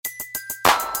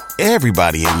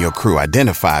Everybody in your crew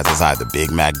identifies as either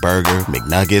Big Mac Burger,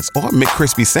 McNuggets, or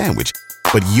McCrispy Sandwich.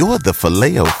 But you're the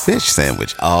Filet-O-Fish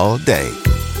Sandwich all day.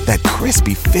 That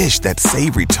crispy fish, that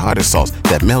savory tartar sauce,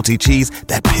 that melty cheese,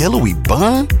 that pillowy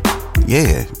bun.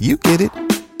 Yeah, you get it.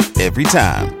 Every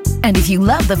time. And if you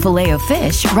love the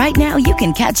Filet-O-Fish, right now you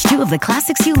can catch two of the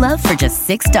classics you love for just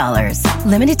 $6.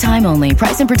 Limited time only.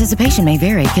 Price and participation may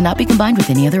vary. Cannot be combined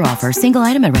with any other offer. Single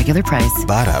item at regular price.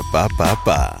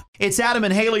 Ba-da-ba-ba-ba. It's Adam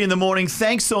and Haley in the morning.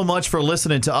 Thanks so much for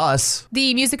listening to us.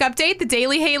 The music update, the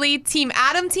Daily Haley, Team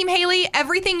Adam, Team Haley,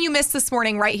 everything you missed this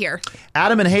morning right here.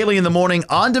 Adam and Haley in the morning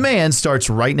on demand starts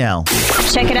right now.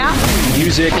 Check it out.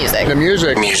 Music. The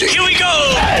music. Here we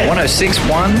go.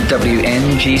 106.1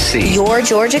 WNGC. Your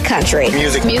Georgia country.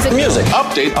 Music.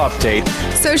 Update.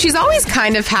 So she's always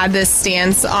kind of had this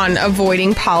stance on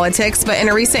avoiding politics, but in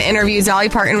a recent interview, Dolly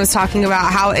Parton was talking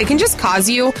about how it can just cause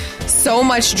you so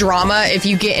much drama if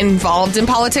you get involved in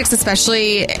politics,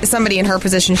 especially somebody in her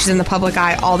position. She's in the public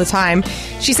eye all the time.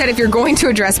 She said if you're going to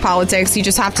address politics, you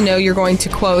just have to know you're going to,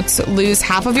 quote, lose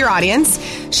half of your audience.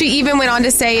 She even went on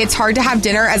to say it's hard to have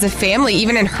dinner as a family,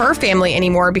 even in her family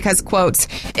anymore, because, quote,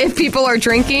 if people are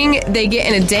drinking, they get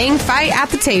in a dang fight at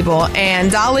the table.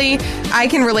 And Dolly, I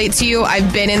can relate to you.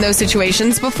 I've been in those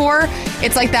situations before.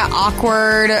 It's like that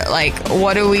awkward, like,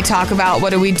 what do we talk about? What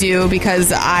do we do?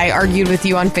 Because I argued with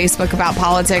you on Facebook about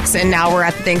politics, and now we're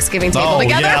at the Thanksgiving table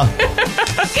together.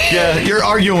 Yeah, you're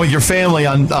arguing with your family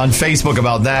on Facebook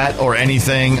about that or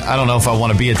anything. I don't know if I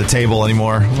want to be at the table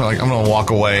anymore. I'm going to walk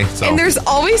away. So. And there's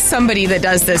always somebody that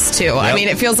does this too. Yep. I mean,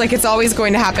 it feels like it's always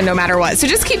going to happen no matter what. So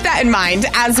just keep that in mind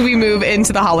as we move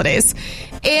into the holidays.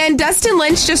 And Dustin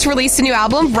Lynch just released a new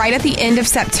album right at the end of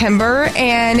September,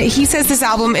 and he says this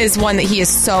album is one that he is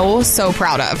so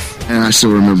proud of. And I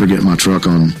still remember getting my truck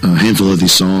on a handful of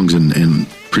these songs and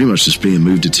pretty much just being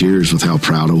moved to tears with how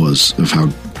proud I was of how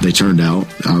they turned out.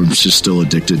 I'm just still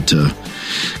addicted to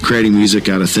creating music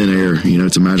out of thin air. You know,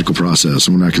 it's a magical process.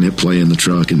 When I can hit play in the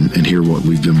truck and hear what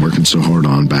we've been working so hard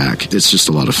on back, it's just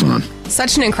a lot of fun.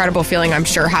 Such an incredible feeling, I'm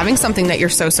sure, having something that you're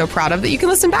so proud of that you can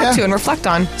listen back to and reflect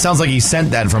on. Sounds like he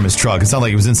sent that from his truck. It sounded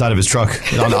like he was inside of his truck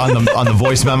on the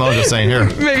voice memo, just saying, here.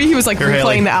 Maybe he was like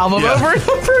replaying the album over and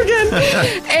over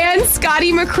again. And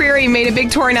Scotty McCreery made a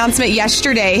big tour announcement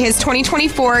yesterday. His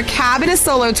 2024 Cab and a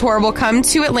Solo tour will come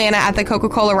to Atlanta at the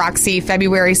Coca-Cola Roxy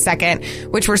February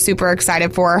 2nd, which we're super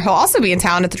excited for. He'll also be in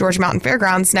town at the Georgia Mountain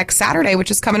Fairgrounds next Saturday,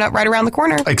 which is coming up right around the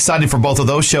corner. Excited for both of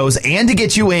those shows and to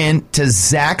get you in to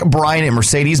Zach Bryan at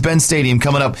Mercedes-Benz Stadium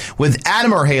coming up with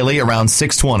Adam or Haley around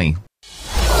 6:20.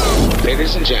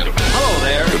 Ladies and gentlemen. Hello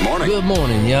there. Good morning. Good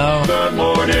morning, y'all. Good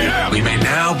morning. We may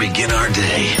now begin our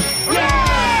day.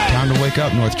 Time to wake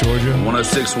up, North Georgia.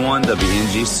 106.1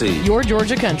 WNGC. Your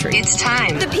Georgia country. It's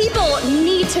time. The people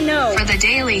need to know. For the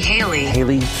Daily Haley.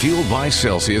 Haley. Fueled by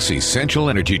Celsius Essential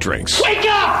Energy Drinks. Wake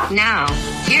up! Now,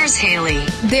 here's Haley.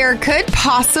 There could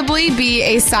possibly be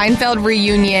a Seinfeld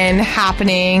reunion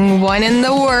happening, one in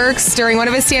the works. During one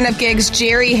of his stand-up gigs,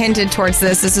 Jerry hinted towards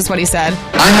this. This is what he said.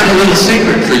 I have a little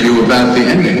secret for you about the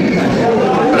ending,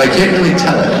 but I can't really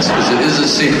tell it because it is a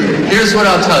secret. Here's what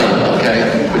I'll tell you,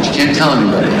 okay? But you can't tell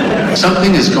anybody.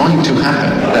 Something is going to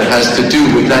happen that has to do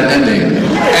with that ending.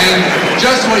 And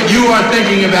just what you are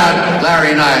thinking about,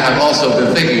 Larry and I have also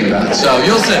been thinking about. So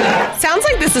you'll see. Sounds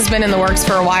like this has been in the works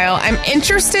for a while. I'm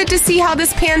interested to see how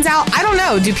this pans out. I don't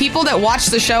know. Do people that watch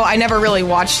the show, I never really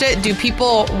watched it, do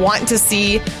people want to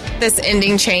see this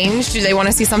ending change? Do they want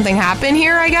to see something happen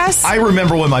here, I guess? I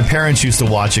remember when my parents used to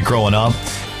watch it growing up,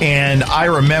 and I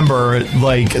remember,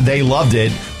 like, they loved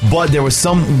it, but there was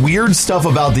some weird stuff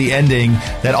about the ending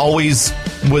that always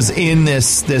was in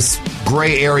this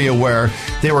gray area where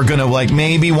they were going to, like,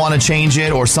 maybe want to change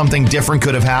it or something different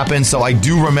could have happened, so I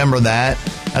do remember that.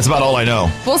 That's about all I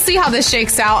know. We'll see how this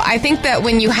shakes out. I think that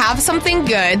when you have something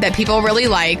good that people really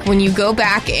like, when you go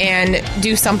back and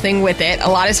do something with it, a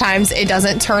lot of times it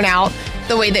doesn't turn out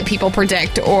the way that people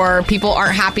predict, or people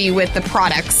aren't happy with the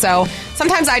product. So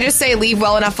sometimes I just say leave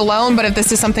well enough alone, but if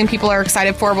this is something people are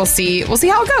excited for, we'll see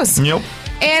how it goes. Yep.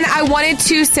 And I wanted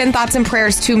to send thoughts and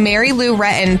prayers to Mary Lou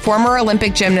Retton, former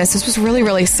Olympic gymnast. This was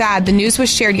really sad. The news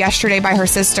was shared yesterday by her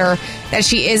sister that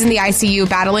she is in the ICU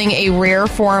battling a rare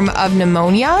form of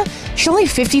pneumonia. She's only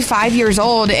 55 years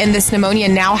old, and this pneumonia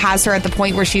now has her at the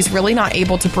point where she's really not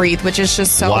able to breathe, which is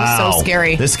just so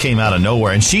scary. This came out of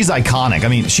nowhere, and she's iconic. I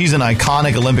mean, she's an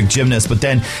iconic Olympic gymnast, but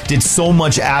then did so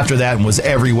much after that and was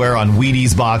everywhere on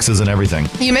Wheaties boxes and everything.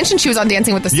 You mentioned she was on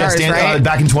Dancing with the Stars, right?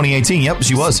 Back in 2018. Yep,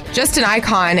 she was. Just an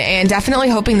icon, and definitely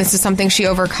hoping this is something she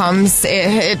overcomes.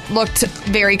 It looked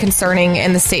very concerning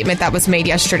in the statement that was made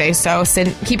yesterday, so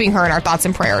keeping her in our thoughts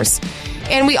and prayers.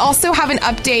 And we also have an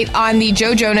update on the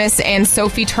Joe Jonas and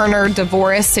Sophie Turner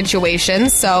divorce situation.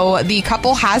 So the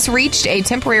couple has reached a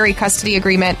temporary custody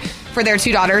agreement for their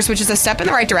 2 daughters, which is a step in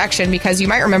the right direction because you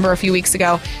might remember a few weeks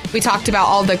ago, we talked about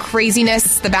all the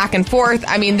craziness, the back and forth.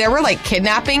 I mean, there were like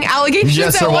kidnapping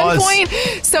allegations at one point.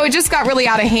 So it just got really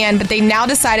out of hand, but they now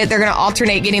decided they're going to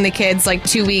alternate getting the kids like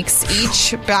 2 weeks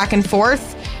each back and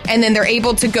forth. And then they're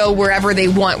able to go wherever they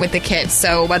want with the kids.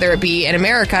 So whether it be in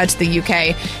America to the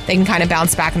UK, they can kind of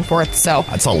bounce back and forth. So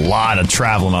that's a lot of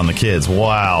traveling on the kids.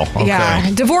 Wow. Okay. Yeah.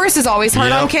 Divorce is always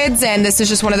hard on kids. And this is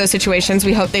just one of those situations.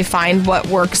 We hope they find what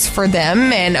works for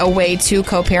them and a way to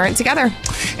co-parent together.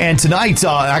 And tonight,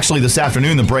 actually this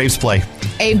afternoon, the Braves play.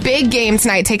 A big game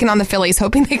tonight, taking on the Phillies,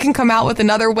 hoping they can come out with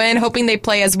another win, hoping they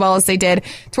play as well as they did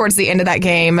towards the end of that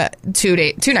game 2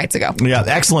 nights ago. Yeah,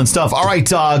 excellent stuff. All right,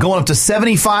 going up to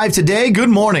 75 today. Good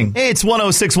morning. It's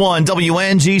 106.1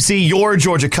 WNGC, your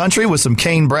Georgia country, with some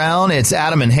Kane Brown. It's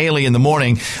Adam and Haley in the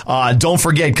morning. Don't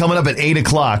forget, coming up at 8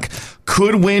 o'clock,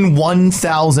 could win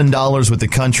 $1,000 with the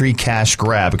country cash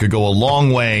grab. It could go a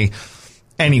long way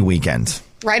any weekend.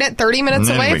 Right at 30 minutes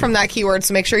away from that keyword.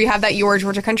 So make sure you have that Your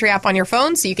Georgia Country app on your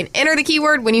phone so you can enter the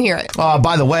keyword when you hear it.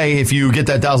 By the way, if you get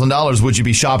that $1,000, would you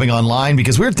be shopping online?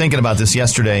 Because we were thinking about this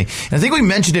yesterday, and I think we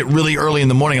mentioned it really early in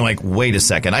the morning. I'm like, wait a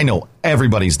second. I know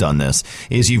everybody's done this.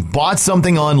 Is you've bought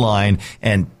something online,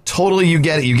 and totally you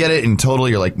get it, and totally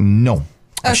you're like, no.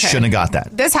 I shouldn't have got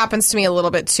that. This happens to me a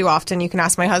little bit too often. You can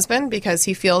ask my husband because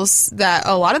he feels that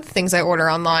a lot of the things I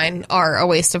order online are a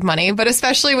waste of money. But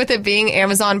especially with it being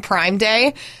Amazon Prime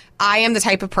Day, I am the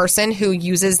type of person who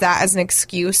uses that as an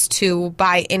excuse to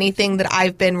buy anything that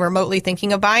I've been remotely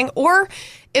thinking of buying. Or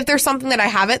if there's something that I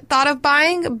haven't thought of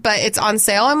buying, but it's on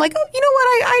sale, I'm like, oh, you know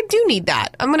what? I do need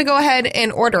that. I'm going to go ahead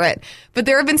and order it. But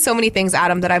there have been so many things,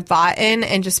 Adam, that I've bought in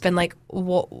and just been like,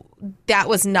 well, that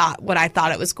was not what I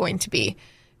thought it was going to be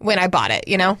when I bought it,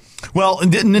 you know? Well,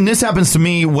 and this happens to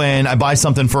me when I buy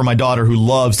something for my daughter who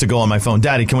loves to go on my phone.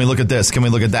 Daddy, can we look at this? Can we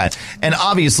look at that? And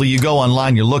obviously you go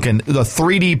online, you're looking. The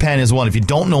 3D pen is one. If you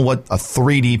don't know what a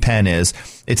 3D pen is,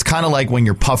 it's kind of like when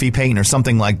you're puffy painting or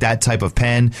something like that type of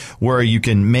pen where you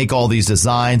can make all these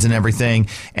designs and everything.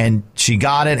 And she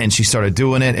got it and she started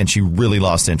doing it and she really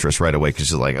lost interest right away because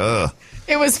she's like, ugh.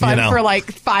 It was fun for like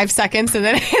 5 seconds and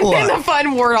then the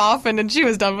fun wore off and then she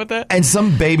was done with it. And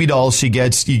some baby dolls you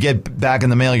get back in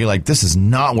the mail, you're like, this is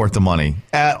not worth the money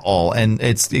at all. And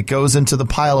it goes into the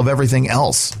pile of everything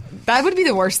else. That would be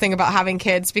the worst thing about having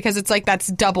kids because it's like that's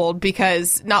doubled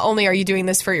because not only are you doing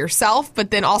this for yourself,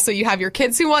 but then also you have your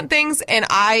kids who want things. And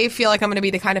I feel like I'm going to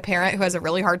be the kind of parent who has a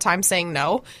really hard time saying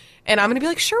no. And I'm going to be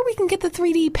like, sure, we can get the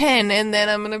 3D pen. And then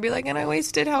I'm going to be like, and I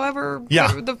wasted the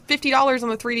 $50 on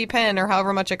the 3D pen or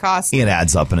however much it costs. It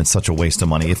adds up and it's such a waste of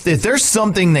money. If there's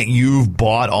something that you've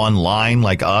bought online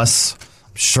like us,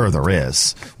 I'm sure there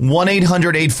is.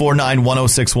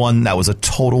 1-800-849-1061. That was a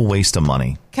total waste of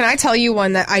money. Can I tell you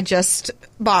one that I just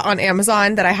bought on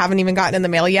Amazon that I haven't even gotten in the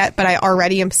mail yet, but I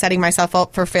already am setting myself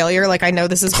up for failure? Like, I know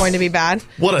this is going to be bad.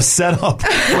 What a setup.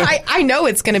 I know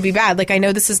it's going to be bad. Like, I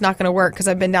know this is not going to work because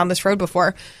I've been down this road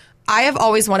before. I have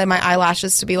always wanted my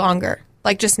eyelashes to be longer,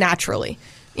 like just naturally.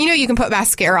 You know, you can put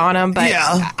mascara on them, but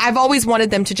I've always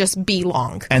wanted them to just be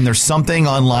long. And there's something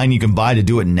online you can buy to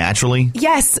do it naturally?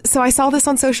 Yes. So I saw this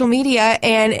on social media,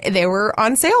 and they were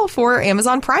on sale for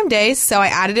Amazon Prime Day, so I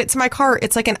added it to my cart.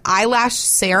 It's like an eyelash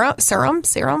serum. I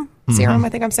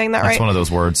think I'm saying that right. That's one of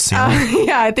those words.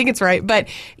 Yeah, I think it's right. But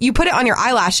you put it on your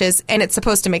eyelashes, and it's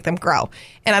supposed to make them grow.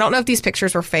 And I don't know if these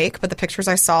pictures were fake, but the pictures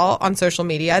I saw on social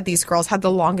media, these girls had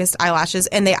the longest eyelashes,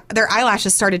 and their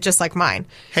eyelashes started just like mine.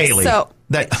 Haley. So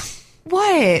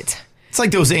what? It's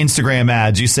like those Instagram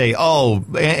ads. You say,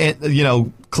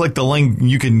 click the link,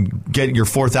 you can get your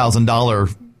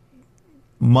 $4,000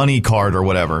 money card or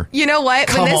whatever. You know what?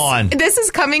 Come on. This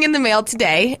is coming in the mail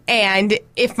today, and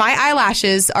if my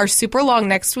eyelashes are super long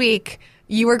next week,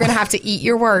 you are going to have to eat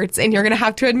your words, and you're going to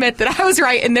have to admit that I was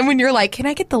right. And then when you're like, can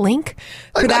I get the link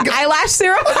for that eyelash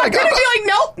serum? I'm going to be like,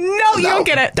 no, you don't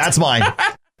get it. That's mine.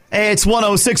 It's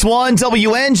 106.1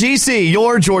 WNGC,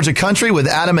 your Georgia country, with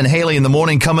Adam and Haley in the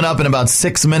morning. Coming up in about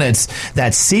 6 minutes,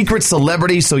 that secret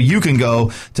celebrity, so you can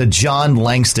go to John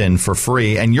Langston for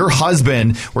free. And your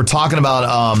husband, we're talking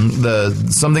about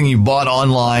something you bought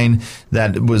online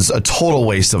that was a total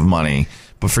waste of money.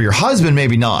 But for your husband,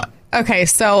 maybe not. Okay,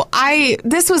 so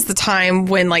this was the time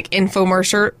when like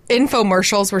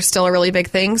infomercials were still a really big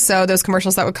thing. So those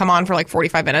commercials that would come on for like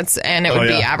 45 minutes and it would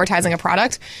be advertising a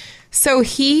product. So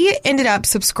he ended up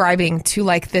subscribing to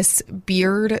like this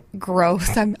beard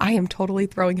growth. I am totally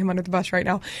throwing him under the bus right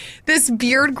now. This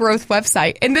beard growth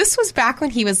website. And this was back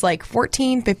when he was like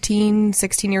 14, 15,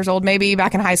 16 years old, maybe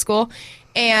back in high school.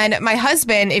 And my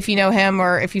husband, if you know him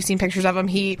or if you've seen pictures of him,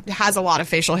 he has a lot of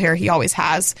facial hair. He always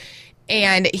has.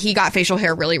 And he got facial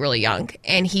hair really, really young.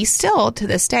 And he still, to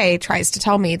this day, tries to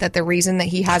tell me that the reason that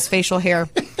he has facial hair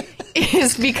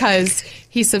is because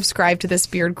he subscribed to this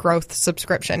beard growth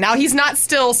subscription. Now, he's not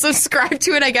still subscribed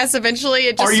to it, I guess, eventually.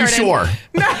 It just Are you sure?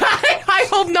 I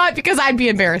hope not, because I'd be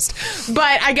embarrassed.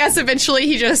 But I guess eventually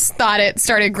he just thought it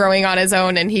started growing on his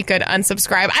own and he could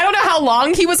unsubscribe. I don't know how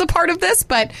long he was a part of this,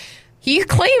 but he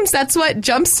claims that's what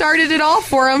jump-started it all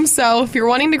for him. So if you're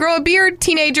wanting to grow a beard,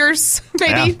 teenagers,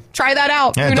 maybe try that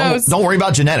out. Who knows? Don't worry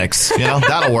about genetics.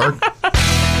 That'll work.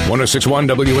 106.1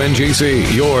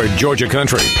 WNGC, your Georgia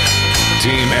country.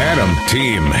 Team Adam,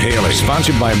 Team Haley.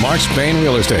 Sponsored by Mark Spain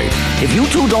Real Estate. If you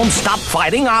two don't stop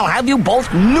fighting, I'll have you both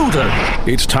neutered.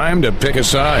 It's time to pick a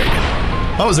side.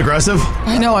 That was aggressive.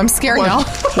 I know, I'm scared now.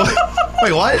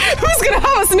 Wait, what? Who's going to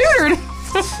have us neutered?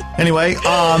 Anyway,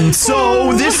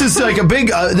 so this is like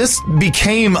this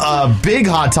became a big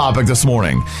hot topic this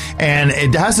morning. And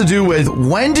it has to do with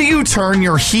when do you turn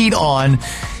your heat on,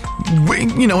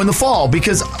 in the fall?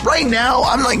 Because right now,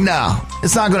 I'm like, no,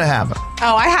 it's not going to happen.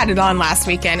 Oh, I had it on last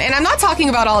weekend. And I'm not talking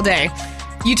about all day.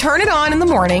 You turn it on in the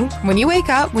morning when you wake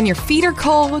up, when your feet are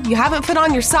cold, you haven't put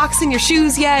on your socks and your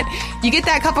shoes yet. You get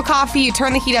that cup of coffee, you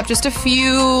turn the heat up just a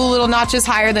few little notches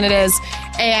higher than it is,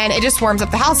 and it just warms up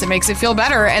the house. It makes it feel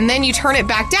better, and then you turn it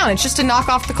back down. It's just to knock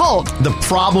off the cold. The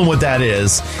problem with that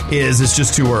is it's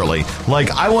just too early.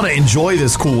 Like, I want to enjoy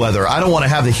this cool weather. I don't want to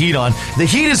have the heat on. The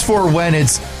heat is for when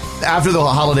it's after the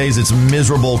holidays, it's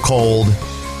miserable cold.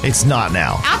 It's not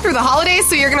now. After the holidays,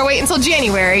 so you're going to wait until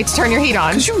January to turn your heat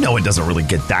on. Because it doesn't really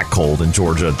get that cold in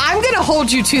Georgia. I'm going to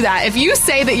hold you to that. If you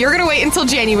say that you're going to wait until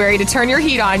January to turn your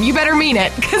heat on, you better mean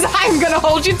it, because I'm going to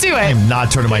hold you to it. I'm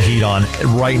not turning my heat on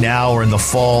right now or in the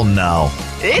fall, no.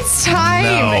 It's time.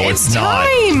 No, it's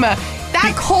time. Not.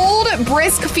 That cold,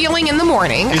 brisk feeling in the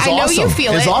morning. It's I know awesome. You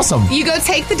feel it. It's awesome. You go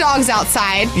take the dogs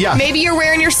outside. Yeah. Maybe you're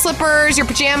wearing your slippers, your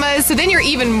pajamas, so then you're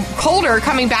even colder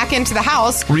coming back into the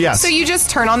house. Yes. So you just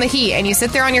turn on the heat and you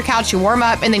sit there on your couch, you warm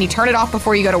up, and then you turn it off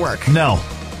before you go to work. No.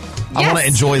 I want to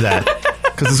enjoy that.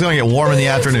 Because it's going to get warm in the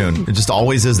afternoon. It just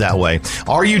always is that way.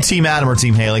 Are you Team Adam or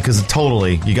Team Haley? Because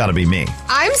totally, you got to be me.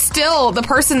 I'm still the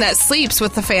person that sleeps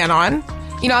with the fan on.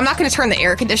 I'm not going to turn the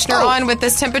air conditioner on with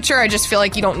this temperature. I just feel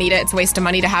like you don't need it. It's a waste of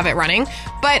money to have it running.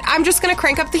 But I'm just going to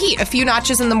crank up the heat a few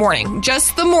notches in the morning.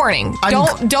 Just the morning.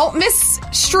 Don't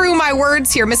misconstrue my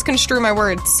words here. Misconstrue my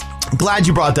words. Glad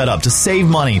you brought that up, to save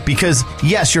money. Because,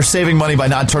 yes, you're saving money by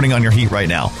not turning on your heat right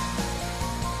now.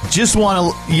 Just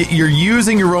you're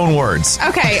using your own words.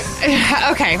 Okay.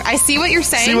 I see what you're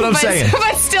saying. See what I'm saying.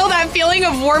 But still, that feeling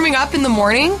of warming up in the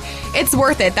morning, it's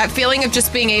worth it. That feeling of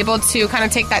just being able to kind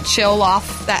of take that chill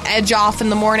off, that edge off in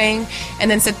the morning,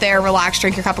 and then sit there, relax,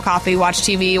 drink your cup of coffee, watch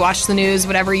TV, watch the news,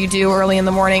 whatever you do early in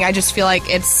the morning. I just feel like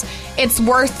it's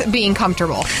worth being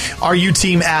comfortable. Are you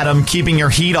Team Adam, keeping your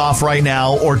heat off right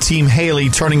now, or Team Haley,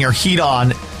 turning your heat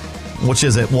on? Which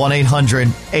is it?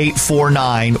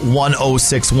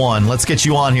 1-800-849-1061. Let's get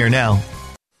you on here now.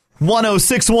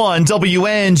 1061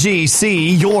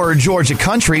 WNGC, your Georgia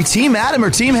country. Team Adam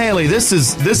or Team Haley? This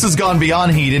has gone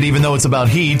beyond heated, even though it's about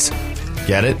heat.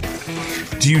 Get it?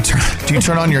 Do you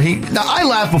turn on your heat? Now, I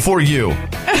laughed before you.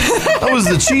 That was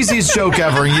the cheesiest joke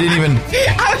ever. You didn't even...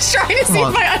 I was trying to see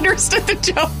if I understood the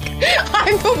joke.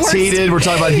 I'm the worst. It's heated. We're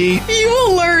talking about heat. You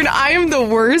will learn I am the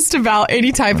worst about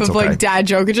any type of like dad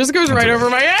joke. It just goes right over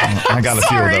my head. I got a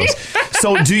few of those.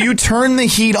 So do you turn the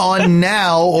heat on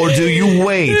now, or do you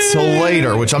wait till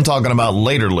later? Which I'm talking about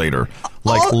later.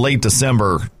 Like late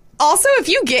December. Also, if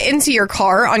you get into your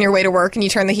car on your way to work and you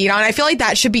turn the heat on, I feel like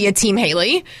that should be a Team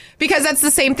Haley, because that's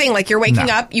the same thing. Like, you're waking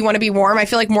up, you want to be warm. I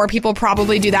feel like more people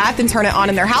probably do that than turn it on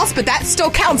in their house, but that still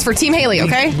counts for Team Haley,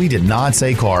 okay? We did not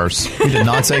say cars. All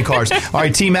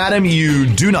right, Team Adam, you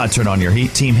do not turn on your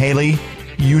heat. Team Haley,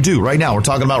 you do right now. We're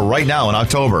talking about right now in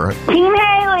October. Team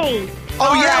Haley.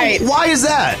 Oh, yeah. Right. Why is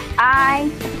that? I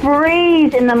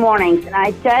freeze in the mornings, and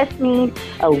I just need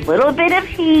a little bit of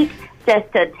heat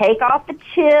just to take off the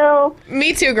chill.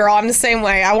 Me too, girl. I'm the same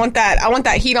way. I want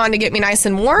that heat on to get me nice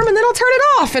and warm, and then I'll turn it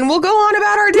off, and we'll go on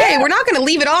about our day. We're not going to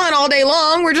leave it on all day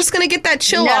long. We're just going to get that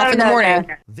chill off in the morning.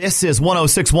 No. This is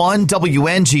 106.1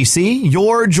 WNGC,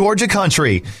 your Georgia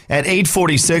country, at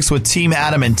 8:46 with Team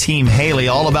Adam and Team Haley.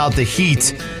 All about the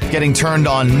heat getting turned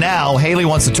on now. Haley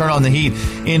wants to turn on the heat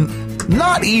in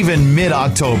not even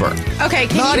mid-October. Okay,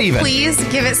 can you please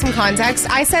give it some context?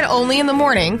 I said only in the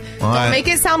morning. Don't make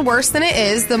it sound worse than it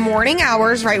is. The morning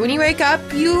hours, right when you wake up,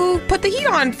 you put the heat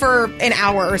on for an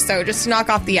hour or so just to knock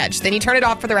off the edge. Then you turn it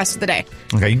off for the rest of the day.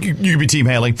 Okay, you could be Team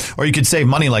Haley, or you could save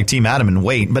money like Team Adam and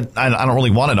wait, but I don't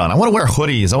really want it on. I want to wear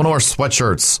hoodies. I want to wear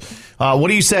sweatshirts. What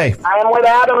do you say? I am with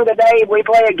Adam today. We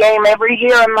play a game every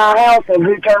year in my house of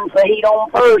who turns the heat on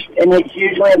first, and it's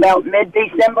usually about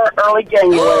mid-December, early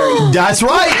January. That's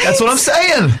right. That's what I'm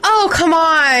saying. Oh, come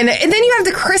on. And then you have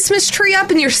the Christmas tree up,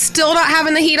 and you're still not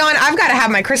having the heat on. I've got to have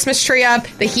my Christmas tree up,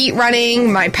 the heat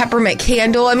running, my peppermint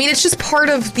candle. I mean, it's just part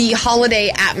of the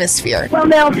holiday atmosphere. Well,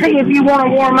 now, see, if you want to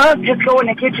warm up, just go in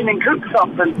the kitchen and cook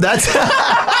something. That's...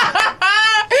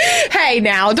 Hey,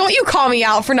 now, don't you call me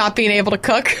out for not being able to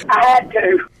cook. I had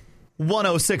to.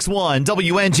 106.1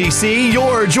 WNGC,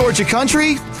 your Georgia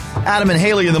country. Adam and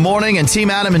Haley in the morning, and Team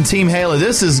Adam and Team Haley.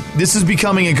 This is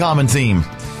becoming a common theme.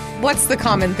 What's the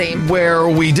common theme? Where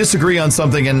we disagree on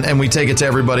something and we take it to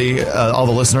everybody, all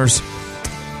the listeners,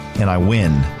 and I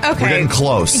win. Okay. We're getting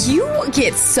close. You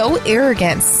get so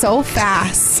arrogant so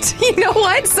fast. You know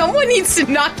what? Someone needs to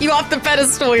knock you off the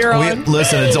pedestal you're on.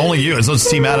 Listen, it's only you. It's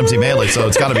Team Adam, Team Haley, so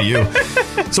it's got to be you.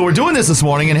 So we're doing this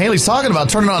morning, and Haley's talking about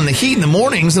turning on the heat in the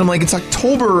mornings, and I'm like, it's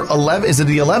October 11th. Is it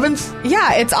the 11th?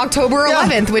 Yeah, it's October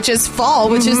 11th, which is fall,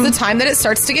 which is the time that it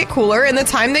starts to get cooler, and the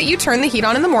time that you turn the heat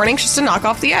on in the mornings just to knock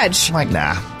off the edge. I'm like,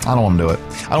 nah, I don't want to do it.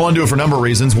 I don't want to do it for a number of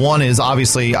reasons. One is,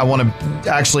 obviously, I want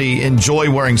to actually enjoy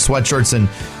wearing sweatshirts and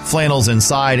flannels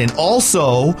inside, and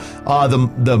also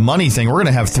the money thing. We're going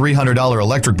to have $300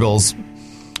 electric bills,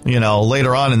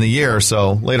 later on in the year.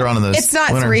 So later on in the It's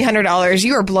not winter. $300.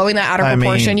 You are blowing that out of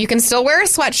proportion. You can still wear a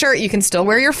sweatshirt. You can still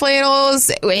wear your flannels,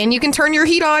 and you can turn your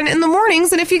heat on in the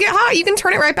mornings. And if you get hot, you can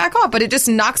turn it right back off. But it just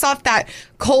knocks off that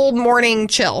cold morning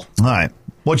chill. All right.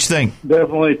 What you think?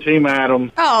 Definitely Team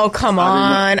Adam. Oh, come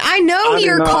on. I know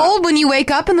you're cold when you wake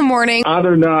up in the morning. I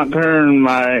do not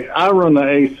I run the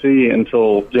AC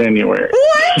until January.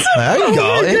 What? There you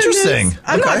go. Interesting.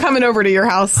 I'm not coming over to your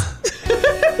house.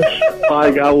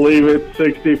 Like, I'll leave it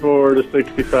 64 to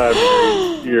 65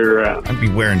 degrees year round. I'd be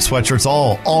wearing sweatshirts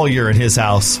all year at his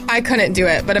house. I couldn't do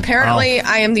it, but apparently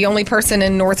I am the only person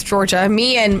in North Georgia.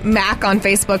 Me and Mac on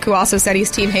Facebook, who also said he's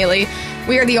Team Haley,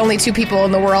 we are the only two people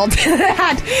in the world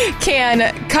that can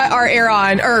cut our air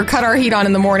on or cut our heat on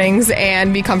in the mornings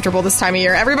and be comfortable this time of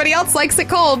year. Everybody else likes it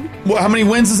cold. Well, how many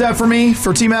wins is that for me,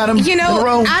 for Team Adam? You know, in a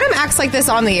row? Adam acts like this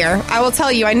on the air. I will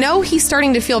tell you, I know he's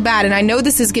starting to feel bad, and I know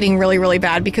this is getting really, really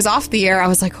bad because off the air, I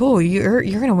was like, oh, you're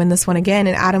going to win this one again.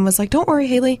 And Adam was like, don't worry,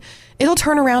 Haley. It'll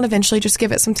turn around eventually. Just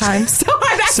give it some time. So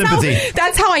sympathy.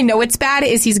 That's how I know it's bad,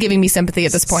 is he's giving me sympathy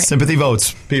at this point. Sympathy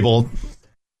votes, people.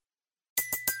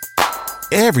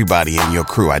 Everybody in your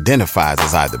crew identifies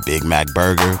as either Big Mac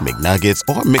Burger, McNuggets,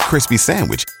 or McCrispy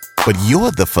Sandwich. But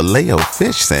you're the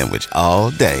Filet-O-Fish Sandwich all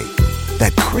day.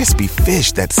 That crispy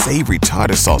fish, that savory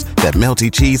tartar sauce, that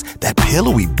melty cheese, that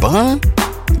pillowy bun.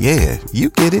 Yeah,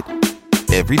 you get it.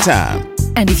 Every time.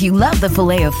 And if you love the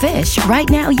Filet-O-Fish, right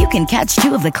now you can catch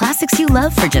two of the classics you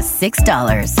love for just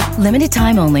 $6. Limited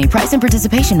time only. Price and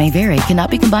participation may vary. Cannot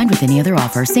be combined with any other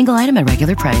offer. Single item at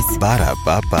regular price.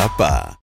 Ba-da-ba-ba-ba.